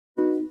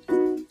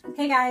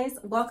Hey guys,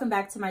 welcome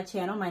back to my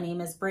channel. My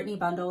name is Brittney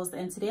Bundles,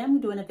 and today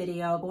I'm doing a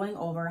video going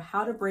over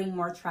how to bring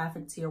more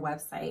traffic to your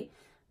website.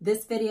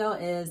 This video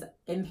is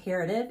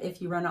imperative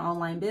if you run an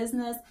online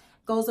business.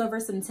 Goes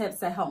over some tips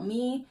that help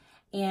me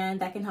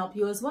and that can help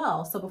you as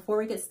well. So before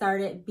we get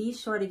started, be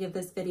sure to give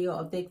this video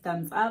a big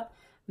thumbs up.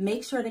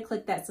 Make sure to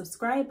click that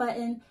subscribe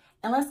button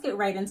and let's get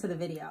right into the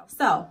video.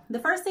 So the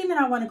first thing that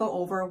I want to go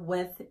over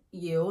with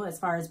you as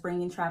far as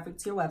bringing traffic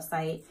to your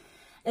website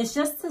is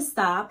just to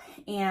stop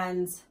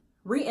and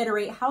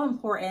reiterate how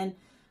important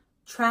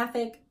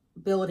traffic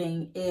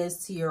building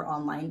is to your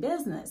online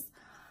business.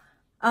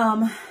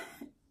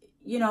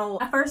 You know,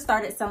 I first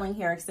started selling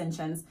hair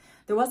extensions.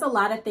 There was a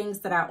lot of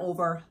things that I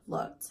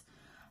overlooked.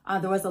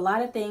 There was a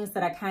lot of things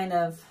that I kind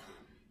of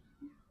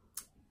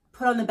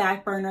put on the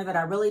back burner that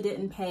I really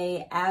didn't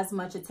pay as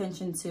much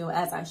attention to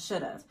as I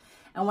should have.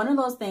 And one of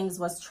those things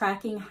was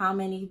tracking how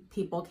many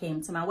people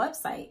came to my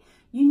website.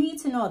 You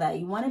need to know that.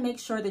 You want to make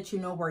sure that you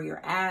know where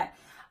you're at.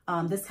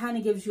 This kind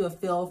of gives you a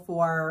feel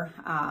for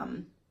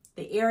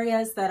the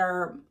areas that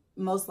are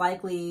most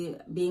likely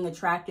being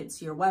attracted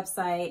to your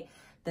website,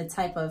 the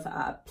type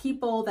of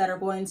people that are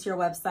going to your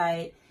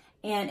website,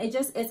 and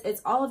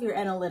it's all of your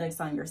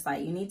analytics on your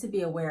site. You need to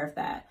be aware of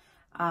that.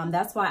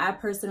 That's why I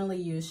personally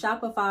use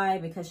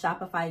Shopify, because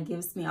Shopify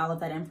gives me all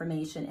of that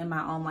information in my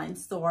online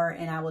store,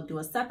 and I will do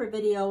a separate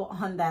video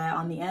on that,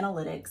 on the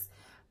analytics.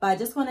 But I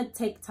just want to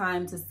take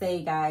time to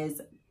say, guys,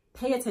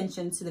 pay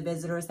attention to the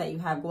visitors that you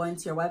have going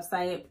to your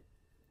website.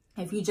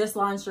 If you just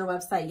launched your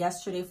website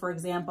yesterday, for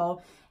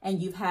example,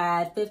 and you've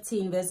had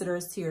 15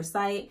 visitors to your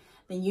site,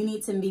 then you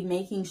need to be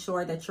making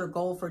sure that your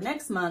goal for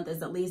next month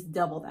is at least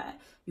double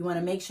that. You want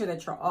to make sure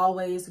that you're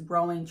always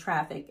growing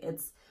traffic.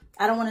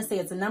 I don't want to say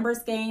it's a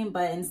numbers game,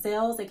 but in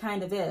sales, it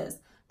kind of is.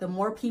 The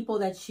more people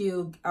that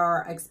you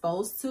are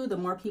exposed to, the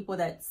more people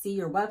that see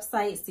your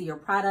website, see your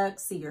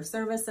products, see your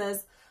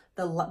services,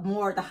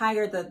 the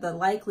higher the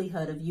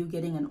likelihood of you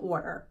getting an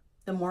order,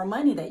 the more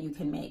money that you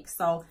can make.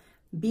 So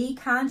be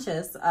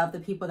conscious of the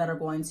people that are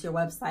going to your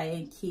website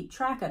and keep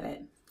track of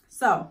it.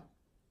 So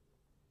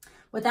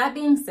with that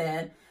being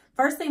said,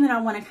 first thing that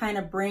I want to kind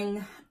of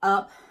bring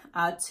up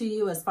to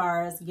you as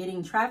far as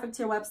getting traffic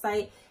to your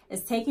website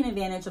is taking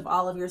advantage of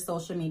all of your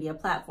social media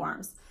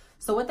platforms.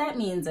 So what that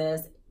means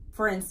is,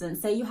 for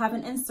instance, say you have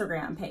an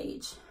Instagram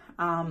page.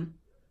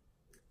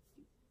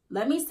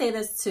 Let me say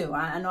this too.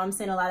 I know I'm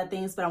saying a lot of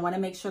things, but I want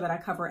to make sure that I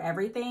cover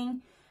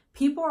everything.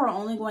 People are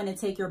only going to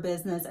take your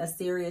business as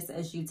serious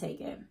as you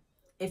take it.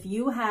 If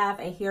you have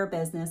a hair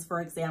business, for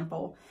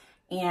example,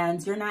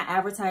 and you're not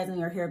advertising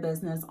your hair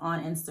business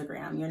on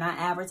Instagram, you're not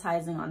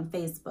advertising on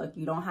Facebook,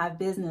 you don't have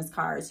business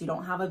cards, you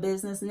don't have a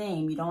business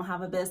name, you don't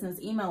have a business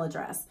email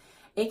address,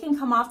 it can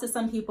come off to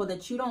some people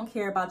that you don't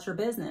care about your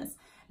business.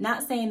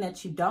 Not saying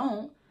that you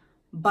don't,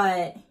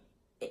 but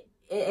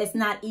it's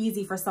not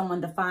easy for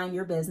someone to find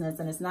your business,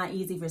 and it's not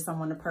easy for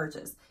someone to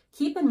purchase.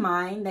 Keep in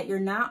mind that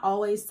you're not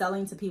always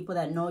selling to people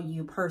that know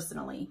you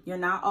personally. You're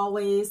not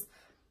always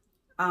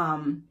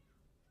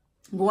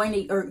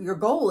your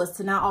goal is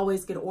to not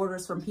always get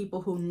orders from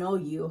people who know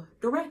you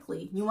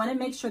directly. You want to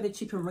make sure that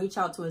you can reach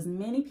out to as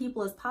many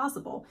people as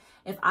possible.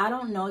 If I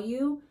don't know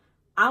you,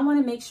 I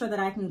want to make sure that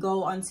I can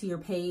go onto your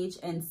page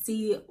and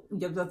see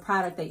the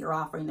product that you're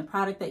offering, the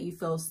product that you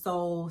feel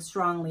so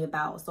strongly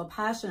about, so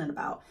passionate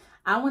about.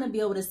 I want to be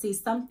able to see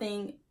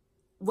something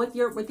with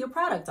your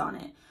product on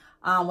it,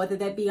 whether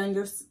that be on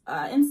your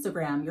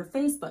Instagram, your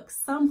Facebook,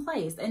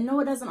 someplace. And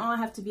no, it doesn't all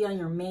have to be on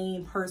your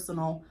main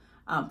personal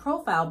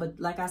profile, but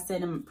like I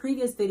said in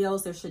previous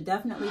videos, there should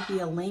definitely be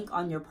a link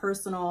on your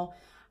personal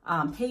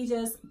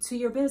pages to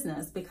your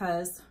business,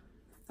 because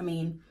I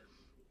mean,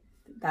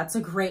 that's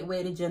a great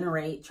way to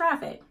generate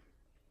traffic.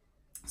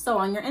 So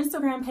on your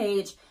Instagram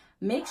page,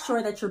 make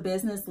sure that your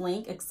business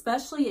link,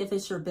 especially if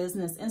it's your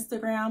business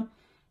Instagram,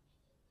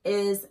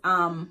 is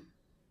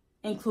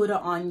included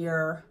on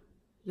your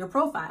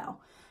profile.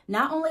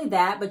 Not only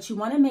that, but you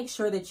want to make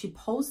sure that you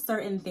post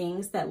certain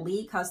things that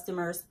lead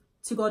customers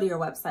to go to your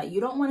website. You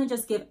don't want to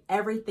just give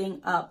everything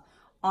up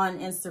on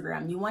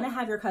Instagram. You want to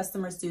have your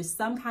customers do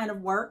some kind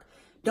of work.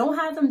 Don't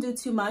have them do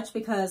too much,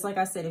 because like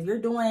I said,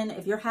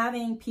 if you're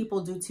having people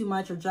do too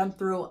much or jump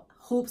through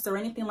hoops or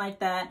anything like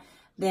that,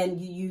 then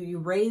you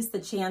raise the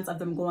chance of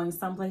them going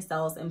someplace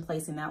else and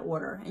placing that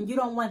order. And you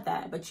don't want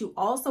that, but you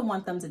also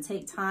want them to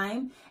take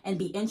time and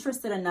be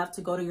interested enough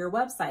to go to your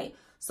website.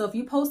 So if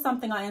you post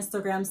something on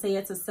Instagram, say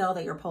it's a sale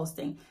that you're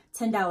posting,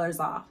 $10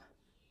 off.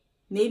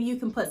 Maybe you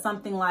can put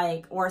something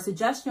like, or a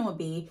suggestion would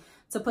be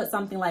to put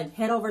something like,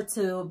 head over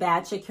to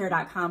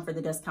badchickhair.com for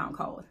the discount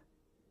code.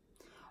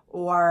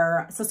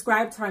 Or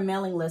subscribe to our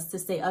mailing list to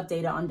stay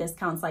updated on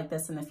discounts like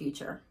this in the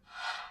future.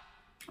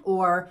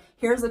 Or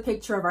here's a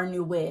picture of our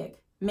new wig.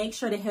 Make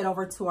sure to head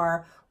over to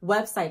our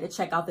website to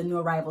check out the new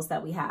arrivals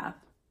that we have.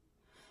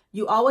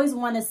 You always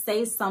want to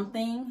say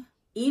something,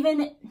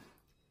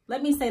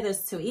 let me say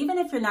this too, even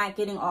if you're not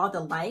getting all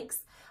the likes,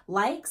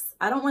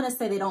 I don't want to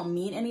say they don't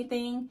mean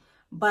anything,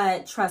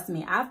 but trust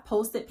me, I've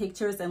posted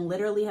pictures and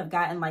literally have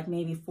gotten like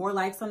maybe 4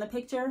 likes on the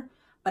picture,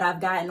 but I've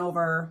gotten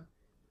over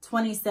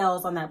 20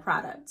 sales on that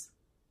product.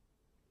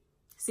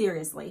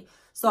 Seriously.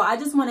 So I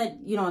just want to,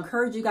 you know,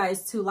 encourage you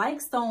guys to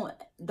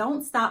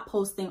don't stop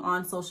posting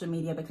on social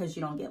media because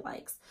you don't get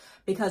likes.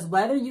 Because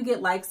whether you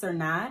get likes or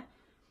not,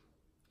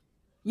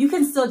 you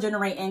can still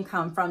generate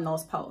income from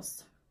those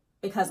posts.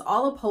 Because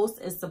all a post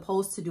is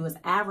supposed to do is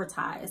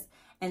advertise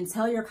and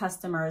tell your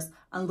customers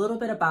a little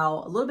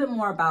bit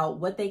more about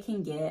what they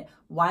can get,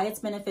 why it's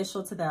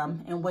beneficial to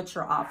them, and what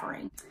you're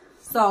offering.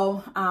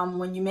 So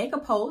when you make a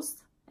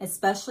post,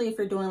 especially if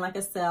you're doing like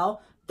a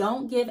sale,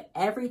 don't give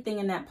everything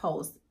in that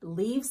post.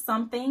 Leave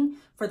something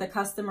for the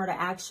customer to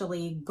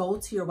actually go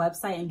to your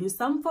website and do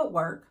some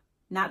footwork,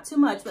 not too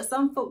much, but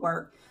some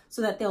footwork,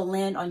 so that they'll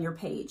land on your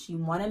page. You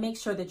want to make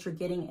sure that you're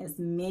getting as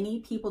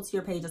many people to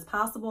your page as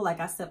possible. Like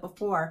I said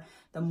before,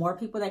 the more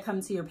people that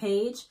come to your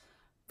page,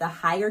 the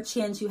higher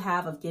chance you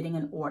have of getting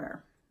an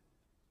order.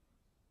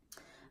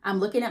 I'm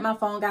looking at my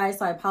phone, guys,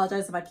 so I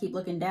apologize if I keep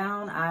looking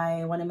down.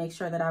 I want to make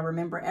sure that I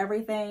remember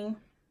everything.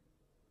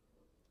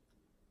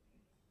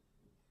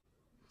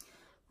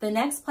 The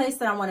next place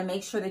that I want to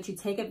make sure that you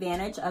take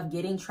advantage of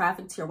getting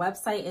traffic to your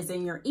website is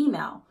in your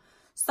email.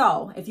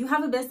 So if you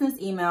have a business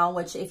email,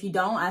 which if you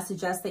don't, I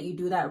suggest that you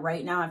do that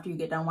right now after you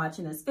get done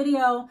watching this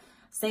video.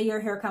 Say your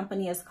hair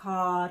company is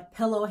called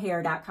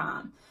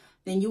pillowhair.com.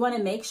 Then you want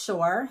to make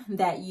sure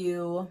that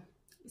you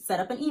set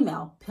up an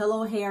email,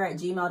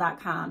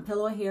 pillowhair@gmail.com,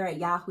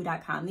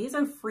 pillowhair@yahoo.com. These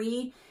are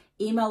free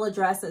email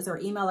addresses or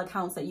email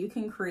accounts that you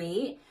can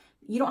create.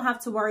 You don't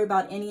have to worry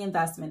about any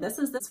investment. This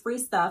is this free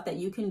stuff that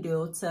you can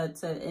do to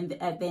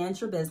advance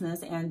your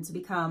business and to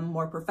become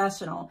more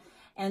professional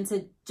and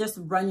to just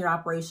run your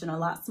operation a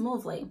lot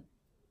smoothly.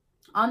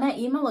 On that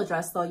email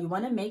address, though, you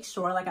want to make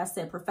sure, like I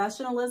said,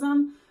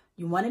 professionalism,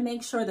 you want to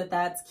make sure that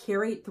that's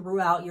carried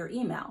throughout your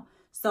email.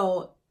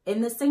 So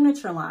in the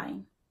signature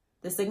line,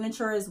 the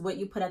signature is what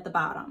you put at the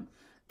bottom.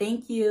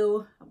 Thank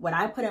you. What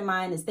I put in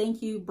mine is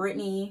thank you,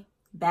 Brittney,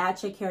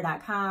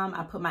 badchickhair.com.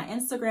 I put my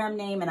Instagram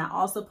name and I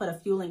also put a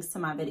few links to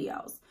my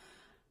videos.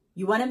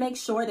 You want to make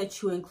sure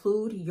that you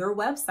include your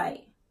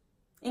website.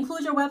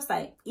 Include your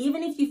website.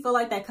 Even if you feel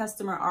like that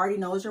customer already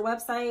knows your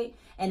website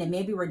and it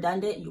may be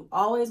redundant, you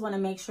always want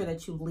to make sure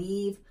that you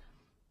leave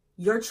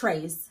your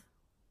trace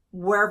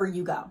wherever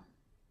you go.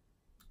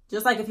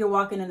 Just like if you're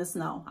walking in the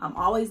snow, I'm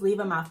always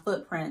leaving my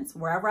footprints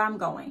wherever I'm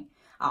going.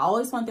 I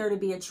always want there to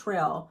be a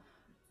trail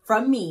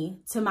from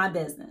me to my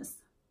business.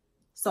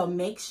 So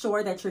make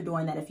sure that you're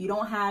doing that. If you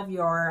don't have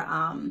your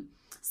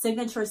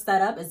signature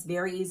set up, it's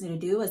very easy to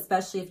do,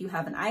 especially if you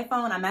have an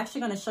iPhone. I'm actually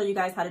going to show you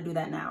guys how to do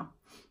that now.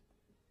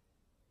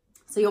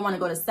 So you'll want to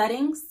go to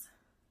settings.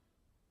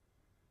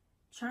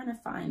 I'm trying to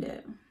find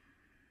it.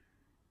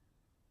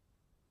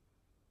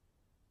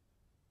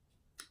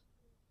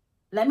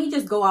 Let me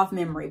just go off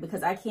memory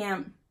because I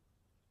can't,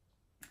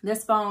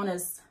 this phone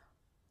is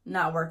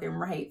not working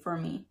right for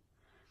me.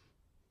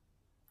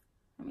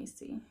 Let me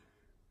see.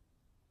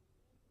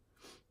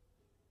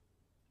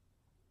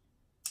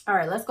 All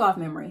right, let's go off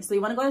memory. So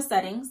you want to go to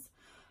settings.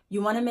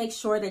 You want to make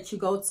sure that you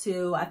go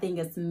to, I think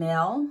it's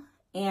mail,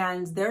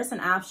 and there's an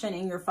option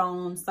in your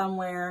phone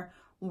somewhere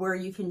where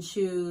you can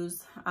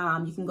choose,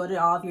 you can go to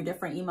all of your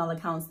different email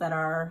accounts that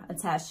are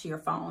attached to your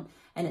phone,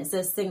 and it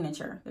says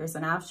signature. There's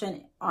an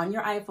option on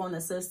your iPhone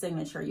that says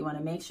signature. You want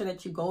to make sure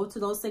that you go to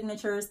those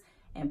signatures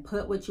and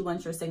put what you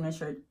want your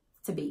signature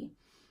to be.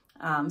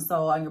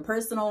 So on your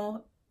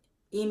personal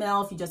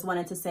email, if you just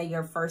wanted to say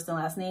your first and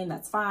last name,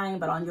 that's fine.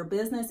 But on your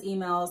business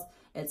emails,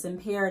 it's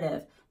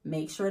imperative.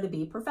 Make sure to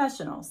be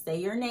professional. Say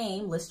your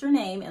name, list your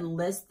name, and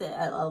list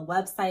a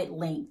website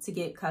link to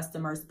get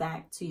customers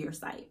back to your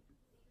site.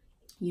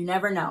 You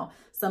never know.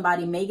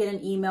 Somebody may get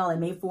an email and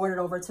may forward it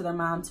over to their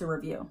mom to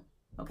review.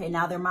 Okay,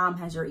 now their mom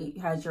has your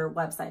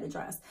website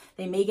address.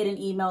 They may get an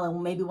email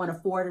and maybe want to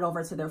forward it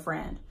over to their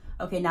friend.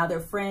 Okay, now their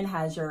friend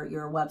has your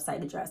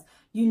website address.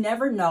 You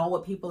never know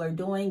what people are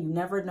doing. You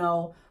never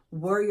know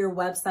where your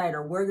website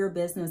or where your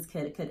business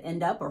could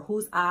end up, or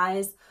whose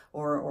eyes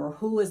or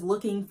who is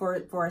looking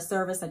for a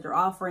service that you're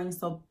offering.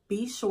 So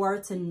be sure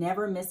to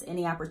never miss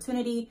any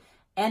opportunity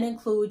and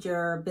include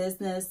your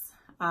business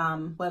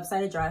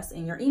website address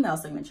in your email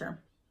signature.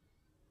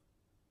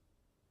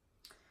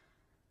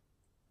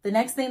 The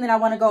next thing that I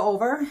want to go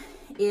over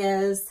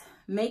is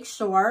make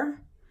sure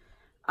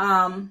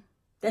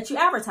that you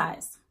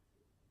advertise.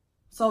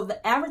 So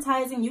the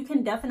advertising, you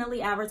can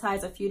definitely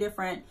advertise a few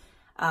different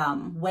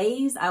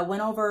ways. I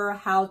went over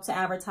how to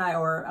advertise,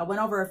 or I went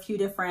over a few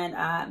different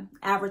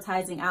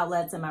advertising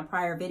outlets in my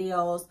prior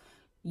videos,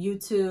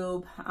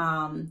 YouTube,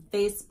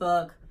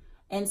 Facebook,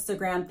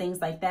 Instagram, things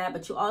like that.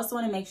 But you also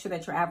want to make sure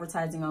that you're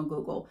advertising on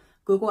Google.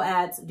 Google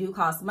ads do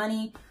cost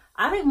money.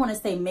 I didn't want to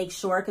say make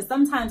sure, because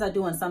sometimes I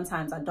do and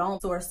sometimes I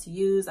don't. Source to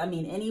use. I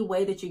mean, any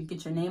way that you can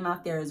get your name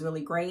out there is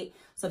really great.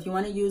 So if you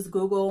want to use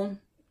Google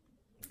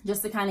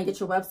just to kind of get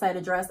your website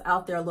address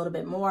out there a little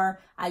bit more,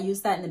 I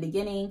used that in the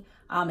beginning.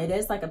 It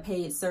is like a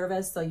paid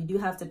service, so you do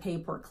have to pay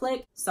per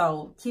click.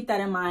 So keep that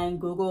in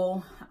mind.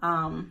 Google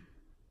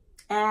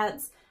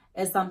ads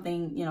is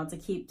something, you know, to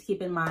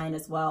keep in mind,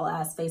 as well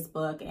as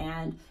Facebook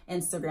and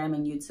Instagram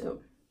and YouTube.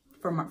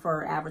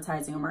 for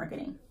advertising or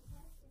marketing.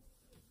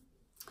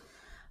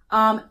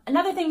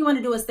 Another thing you want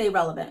to do is stay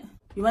relevant.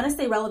 You want to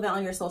stay relevant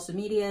on your social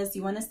medias.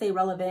 You want to stay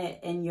relevant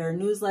in your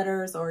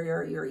newsletters or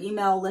your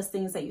email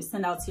listings that you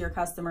send out to your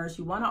customers.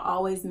 You want to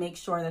always make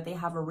sure that they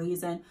have a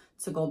reason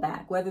to go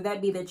back, whether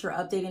that be that you're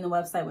updating the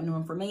website with new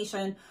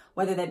information,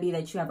 whether that be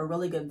that you have a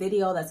really good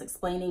video that's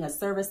explaining a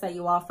service that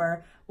you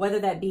offer, whether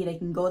that be they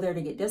can go there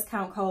to get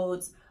discount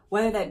codes,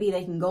 whether that be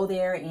they can go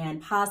there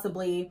and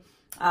possibly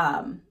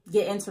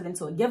get entered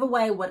into a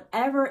giveaway,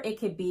 whatever it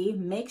could be.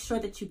 Make sure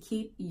that you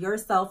keep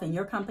yourself and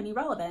your company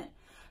relevant.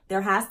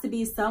 There has to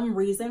be some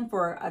reason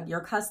for your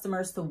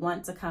customers to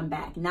want to come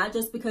back, not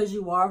just because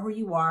you are who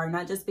you are,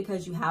 not just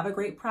because you have a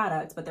great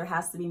product, but there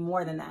has to be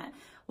more than that.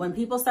 When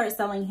people start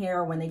selling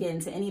hair, when they get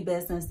into any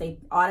business, they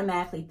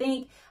automatically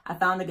think, I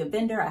found a good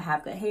vendor, I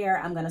have good hair,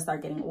 I'm going to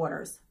start getting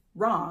orders.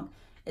 Wrong.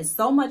 It's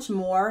so much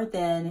more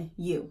than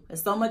you.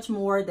 It's so much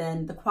more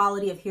than the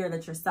quality of hair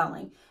that you're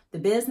selling. The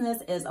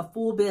business is a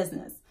full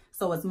business.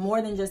 So it's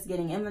more than just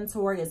getting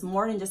inventory. It's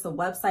more than just a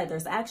website.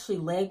 There's actually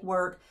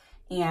legwork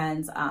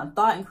and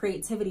thought and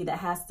creativity that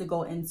has to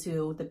go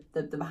into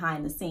the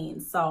behind the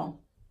scenes. So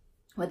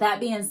with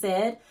that being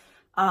said,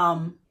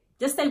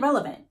 just stay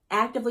relevant,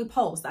 actively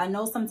post. I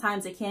know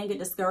sometimes it can get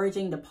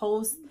discouraging to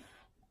post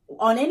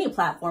on any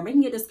platform. It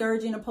can get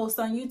discouraging to post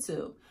on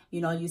YouTube.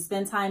 You know, you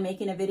spend time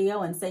making a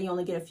video and say you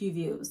only get a few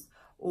views,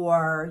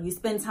 or you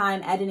spend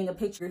time editing a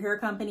picture of your hair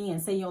company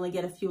and say you only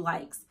get a few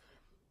likes.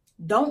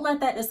 Don't let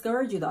that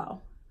discourage you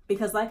though.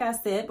 Because like I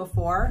said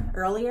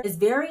earlier, it's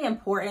very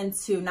important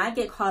to not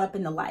get caught up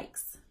in the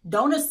likes.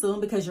 Don't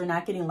assume because you're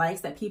not getting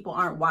likes that people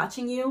aren't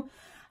watching you.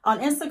 On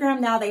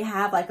Instagram now, they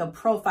have like a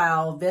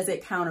profile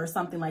visit count or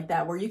something like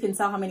that, where you can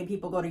tell how many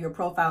people go to your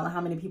profile and how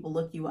many people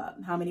look you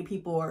up, how many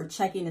people are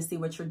checking to see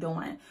what you're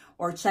doing,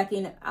 or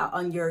checking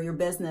on your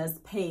business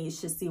page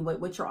to see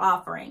what you're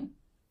offering.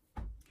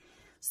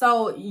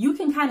 So you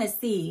can kind of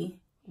see,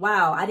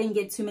 wow, I didn't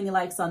get too many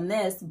likes on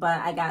this,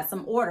 but I got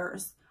some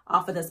orders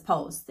off of this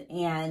post,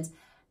 and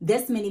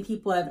this many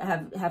people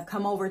have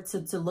come over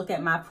to look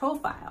at my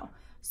profile.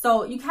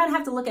 So you kind of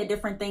have to look at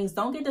different things.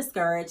 Don't get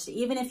discouraged.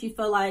 Even if you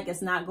feel like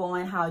it's not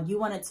going how you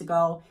want it to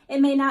go, it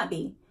may not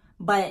be,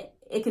 but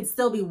it could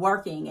still be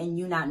working and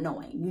you not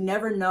knowing. You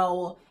never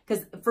know.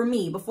 Because for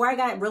me, before I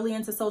got really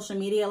into social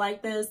media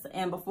like this,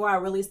 and before I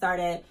really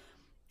started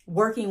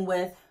working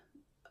with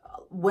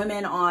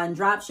women on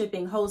drop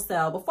shipping,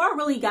 wholesale, before I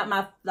really got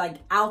my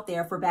out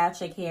there for Bad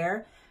Chick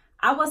Hair,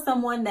 I was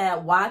someone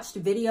that watched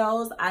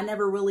videos. I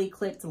never really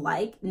clicked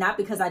like, not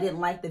because I didn't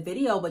like the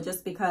video, but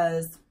just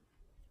because,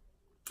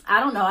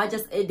 I don't know,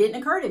 it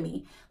didn't occur to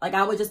me. Like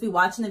I would just be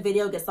watching the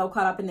video, get so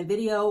caught up in the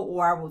video,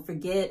 or I would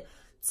forget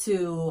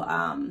to,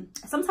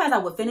 sometimes I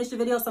would finish the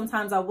video,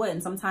 sometimes I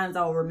wouldn't. Sometimes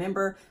I would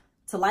remember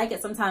to like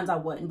it, sometimes I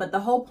wouldn't. But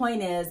the whole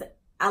point is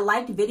I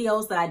liked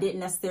videos that I didn't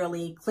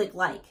necessarily click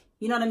like.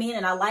 You know what I mean?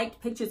 And I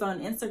liked pictures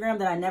on Instagram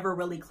that I never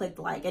really clicked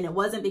like. And it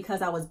wasn't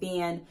because I was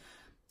being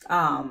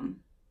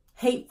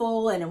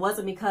hateful, and it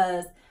wasn't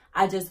because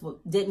I just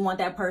didn't want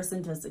that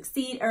person to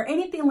succeed or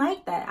anything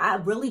like that. I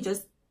really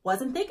just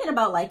wasn't thinking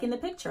about liking the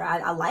picture.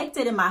 I liked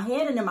it in my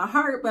head and in my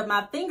heart, but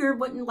my finger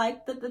wouldn't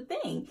like the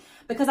thing,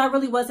 because I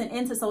really wasn't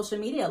into social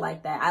media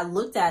like that. I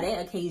looked at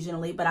it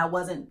occasionally, but that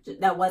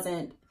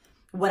wasn't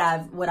what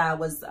I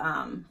was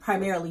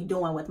primarily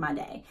doing with my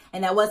day.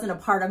 And that wasn't a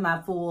part of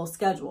my full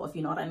schedule, if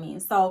you know what I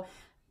mean. So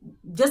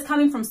just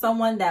coming from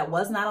someone that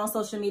was not on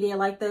social media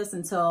like this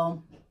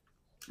until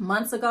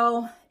months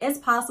ago, it's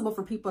possible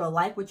for people to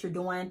like what you're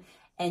doing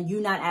and you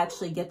not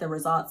actually get the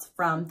results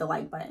from the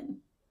like button.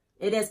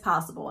 It is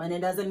possible. And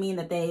it doesn't mean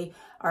that they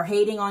are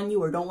hating on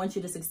you or don't want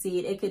you to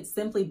succeed. It could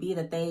simply be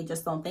that they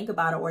just don't think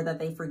about it, or that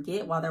they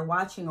forget while they're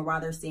watching or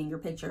while they're seeing your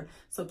picture.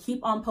 So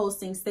keep on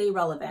posting, stay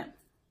relevant.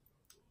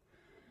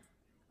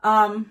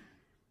 The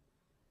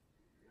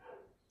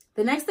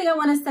next thing I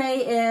want to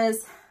say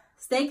is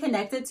stay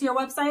connected to your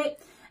website.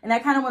 And I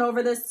kind of went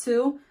over this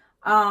too.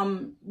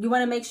 You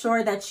want to make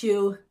sure that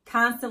you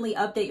constantly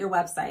update your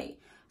website.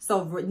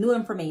 So new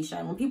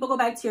information, when people go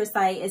back to your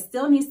site, it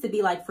still needs to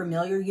be like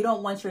familiar. You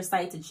don't want your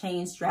site to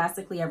change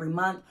drastically every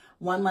month.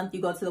 One month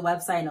you go to the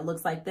website and it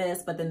looks like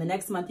this, but then the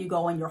next month you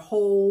go and your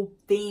whole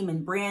theme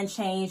and brand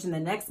changed, and the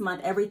next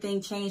month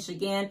everything changed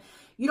again.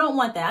 You don't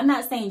want that. I'm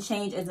not saying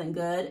change isn't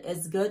good.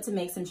 It's good to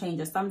make some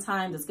changes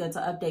sometimes. It's good to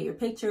update your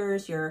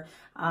pictures, your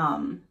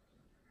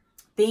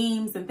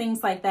themes and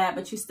things like that,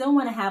 but you still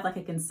want to have like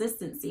a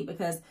consistency,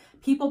 because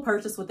people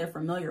purchase what they're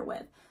familiar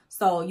with.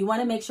 So you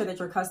want to make sure that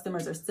your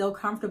customers are still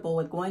comfortable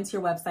with going to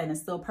your website and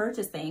still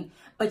purchasing,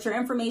 but your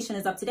information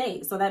is up to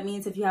date. So that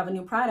means if you have a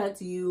new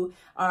product, you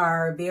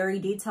are very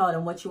detailed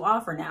in what you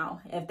offer now.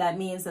 If that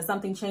means that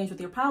something changed with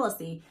your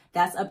policy,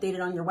 that's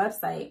updated on your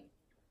website.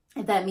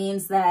 If that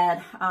means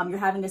that you're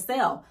having a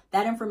sale,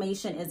 that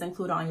information is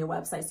included on your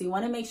website. So you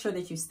want to make sure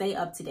that you stay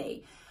up to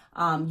date.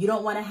 You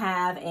don't want to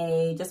have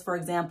just for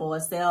example, a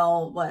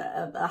sale,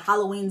 a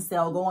Halloween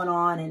sale going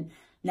on, and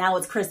now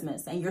it's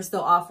Christmas and you're still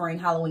offering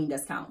Halloween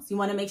discounts. You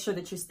want to make sure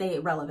that you stay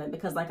relevant,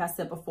 because like I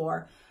said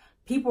before,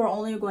 people are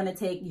only going to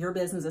take your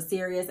business as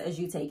serious as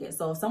you take it.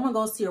 So if someone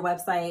goes to your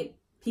website,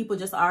 people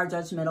just are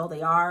judgmental.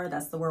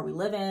 That's the world we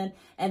live in.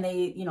 And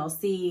they,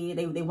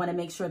 they want to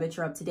make sure that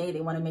you're up to date.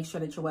 They want to make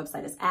sure that your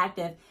website is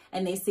active.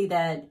 And they see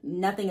that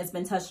nothing has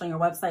been touched on your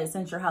website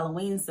since your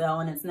Halloween sale.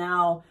 And it's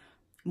now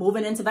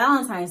moving into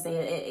Valentine's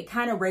Day. It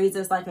kind of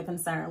raises like a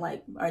concern.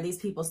 Like, are these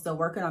people still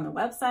working on their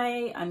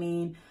website? I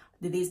mean,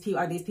 are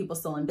these people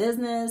still in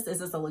business? Is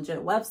this a legit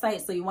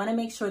website? So you want to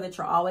make sure that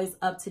you're always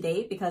up to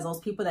date, because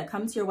those people that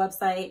come to your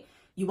website,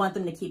 you want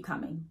them to keep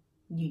coming.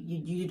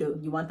 You do.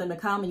 You want them to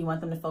come and you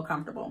want them to feel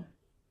comfortable.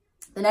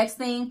 The next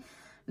thing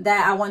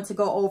that I want to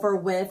go over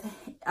with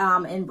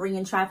in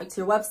bringing traffic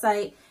to your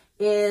website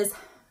is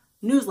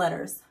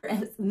newsletters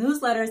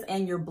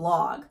and your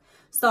blog.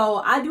 So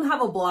I do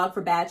have a blog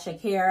for Bad Chick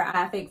Hair,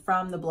 traffic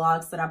from the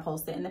blogs that I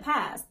posted in the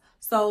past.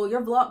 So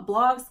your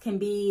blogs can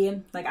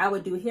be like, I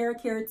would do hair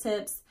care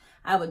tips.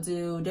 I would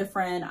do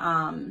different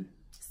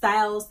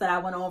styles that I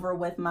went over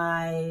with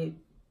my,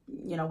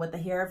 with the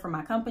hair from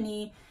my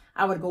company.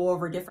 I would go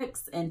over different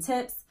tricks and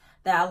tips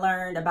that I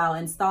learned about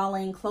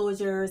installing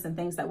closures and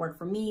things that work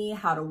for me,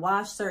 how to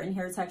wash certain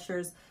hair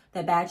textures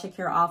that Bad Chick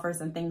Hair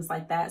offers and things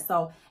like that.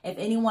 So if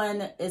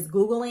anyone is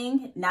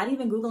Googling, not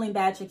even Googling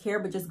Bad Chick Hair,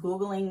 but just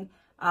Googling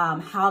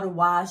how to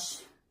wash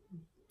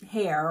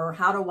hair or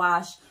how to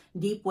wash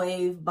deep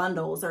wave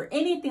bundles or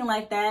anything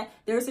like that,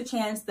 there's a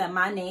chance that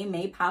my name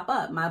may pop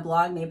up, my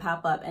blog may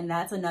pop up. And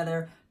that's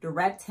another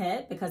direct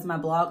hit, because my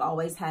blog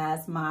always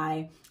has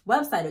my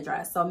website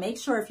address. So make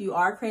sure if you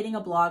are creating a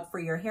blog for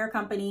your hair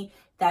company,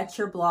 that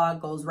your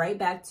blog goes right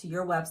back to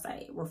your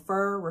website.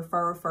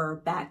 Refer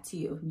back to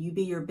you. You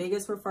be your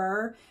biggest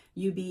referrer.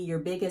 You be your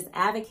biggest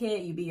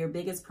advocate. You be your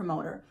biggest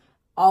promoter.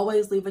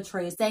 Always leave a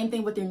trace. Same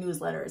thing with your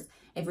newsletters.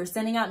 If you're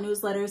sending out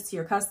newsletters to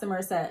your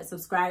customers that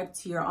subscribe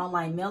to your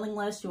online mailing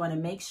list, you want to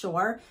make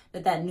sure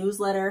that that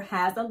newsletter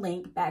has a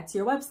link back to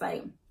your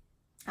website.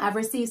 I've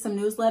received some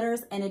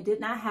newsletters and it did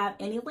not have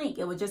any link.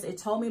 It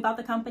told me about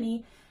the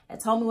company. It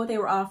told me what they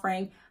were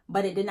offering,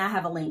 but it did not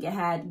have a link. It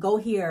had go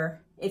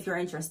here if you're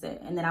interested.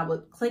 And then I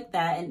would click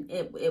that and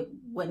it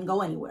wouldn't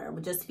go anywhere. It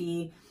would just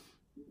be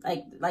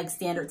like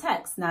standard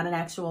text, not an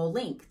actual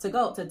link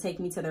to take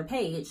me to their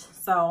page.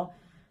 So,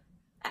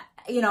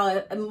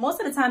 most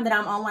of the time that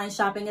I'm online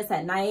shopping, it's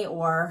at night,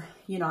 or,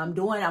 I'm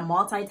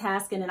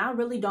multitasking and I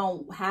really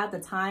don't have the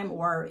time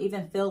or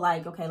even feel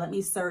like, okay, let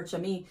me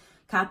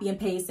copy and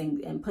paste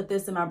and put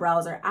this in my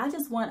browser. I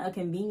just want a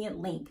convenient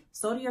link.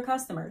 So do your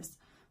customers.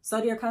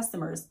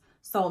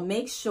 So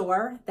make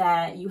sure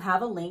that you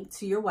have a link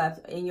to your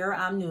in your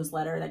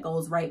newsletter that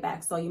goes right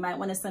back. So you might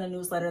want to send a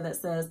newsletter that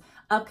says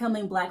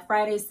upcoming Black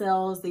Friday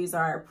sales. These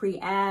are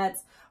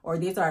pre-ads, or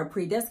these are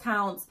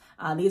pre-discounts.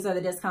 These are the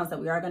discounts that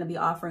we are going to be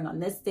offering on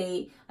this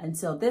date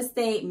until this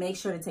date. Make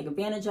sure to take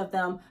advantage of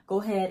them.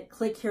 Go ahead,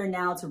 click here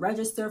now to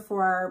register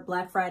for our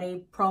Black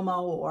Friday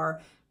promo,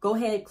 or go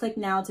ahead, click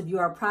now to view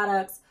our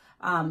products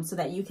so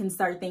that you can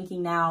start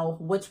thinking now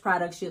which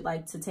products you'd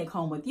like to take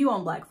home with you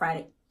on Black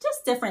Friday.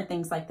 Just different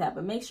things like that.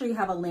 But make sure you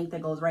have a link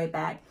that goes right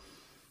back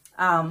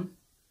to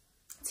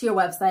your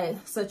website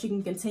so that you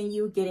can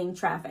continue getting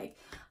traffic.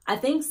 I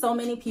think so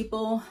many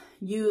people,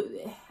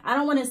 I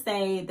don't want to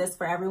say this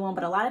for everyone,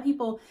 but a lot of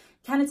people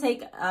kind of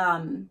take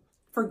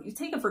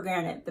it for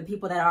granted, the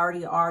people that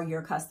already are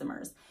your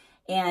customers.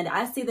 And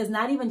I see this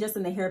not even just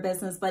in the hair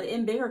business, but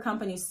in bigger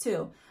companies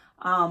too.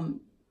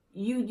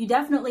 You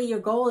definitely, your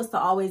goal is to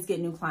always get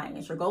new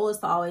clients. Your goal is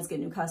to always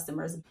get new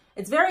customers.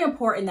 It's very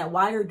important that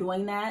while you're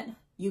doing that,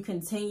 you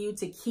continue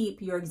to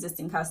keep your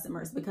existing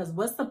customers, because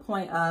what's the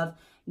point of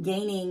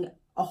gaining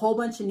a whole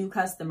bunch of new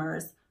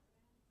customers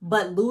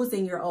but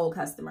losing your old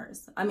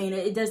customers? I mean,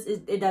 it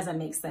doesn't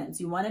make sense.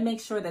 You want to make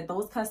sure that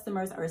those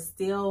customers are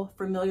still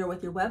familiar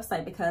with your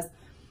website, because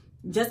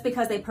just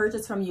because they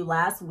purchased from you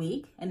last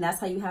week and that's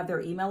how you have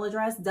their email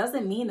address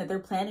doesn't mean that they're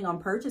planning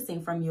on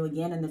purchasing from you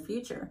again in the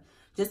future.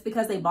 Just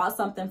because they bought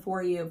something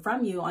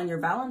from you on your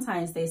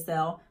Valentine's Day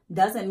sale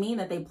doesn't mean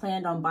that they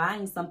planned on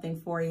buying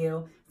something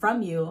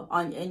from you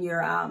in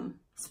your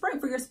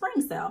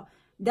spring sale.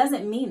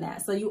 Doesn't mean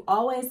that. So you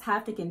always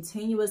have to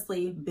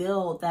continuously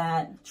build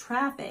that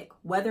traffic,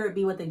 whether it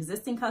be with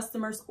existing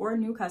customers or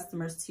new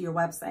customers to your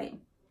website.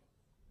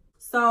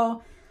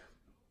 So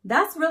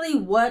that's really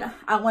what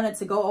I wanted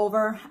to go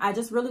over. I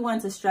just really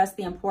wanted to stress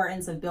the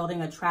importance of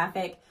building a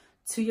traffic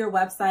to your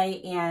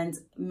website and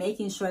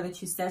making sure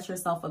that you set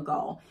yourself a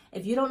goal.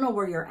 If you don't know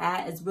where you're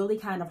at, it's really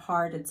kind of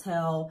hard to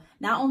tell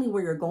not only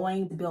where you're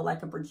going, to build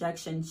like a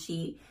projection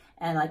sheet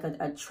and like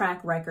a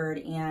track record.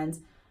 And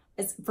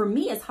for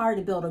me, it's hard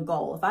to build a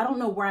goal. If I don't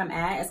know where I'm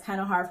at, it's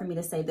kind of hard for me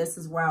to say, this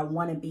is where I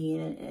want to be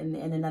in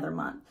another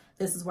month.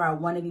 This is where I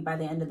want to be by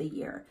the end of the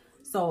year.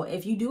 So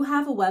if you do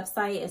have a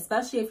website,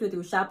 especially if you're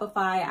through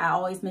Shopify, I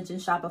always mention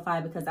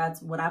Shopify because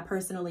that's what I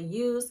personally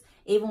use,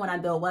 even when I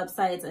build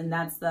websites, and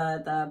that's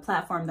the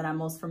platform that I'm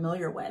most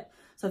familiar with.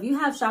 So if you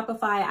have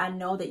Shopify, I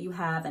know that you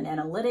have an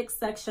analytics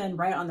section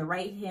right on the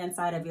left-hand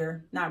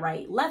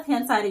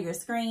side of your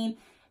screen.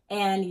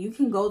 And you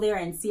can go there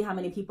and see how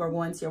many people are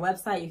going to your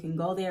website. You can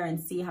go there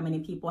and see how many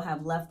people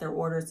have left their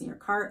orders in your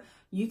cart.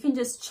 You can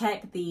just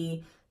check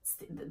the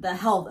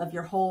health of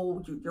your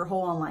whole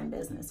online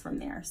business from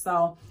there.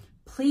 So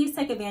please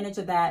take advantage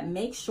of that.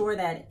 Make sure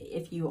that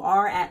if you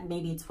are at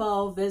maybe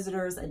 12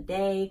 visitors a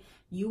day,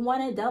 you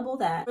want to double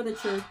that, so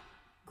that you're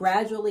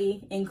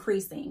gradually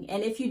increasing.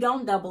 And if you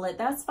don't double it,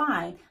 that's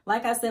fine.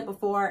 Like I said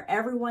before,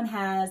 everyone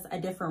has a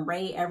different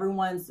rate.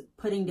 Everyone's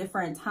putting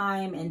different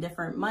time and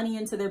different money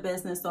into their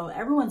business. So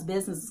everyone's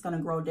business is going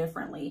to grow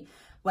differently.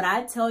 When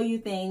I tell you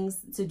things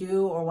to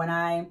do, or when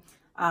I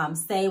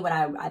say what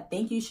I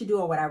think you should do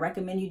or what I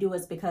recommend you do,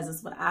 is because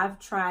it's what I've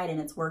tried and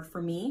it's worked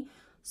for me.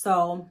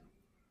 So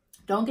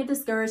don't get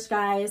discouraged,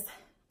 guys.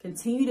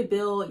 Continue to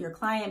build your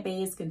client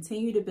base,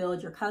 continue to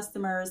build your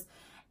customers,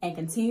 and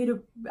continue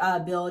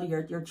to build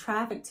your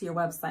traffic to your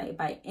website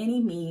by any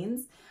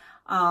means.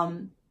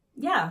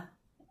 Yeah,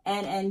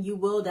 and you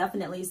will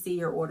definitely see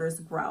your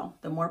orders grow.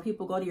 The more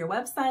people go to your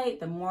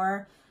website, the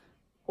more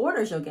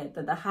orders you'll get,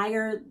 the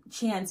higher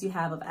chance you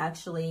have of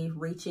actually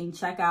reaching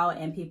checkout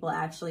and people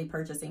actually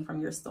purchasing from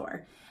your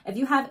store. If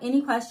you have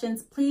any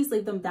questions, please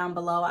leave them down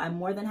below. I'm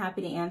more than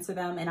happy to answer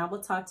them, and I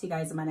will talk to you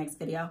guys in my next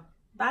video.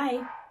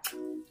 Bye.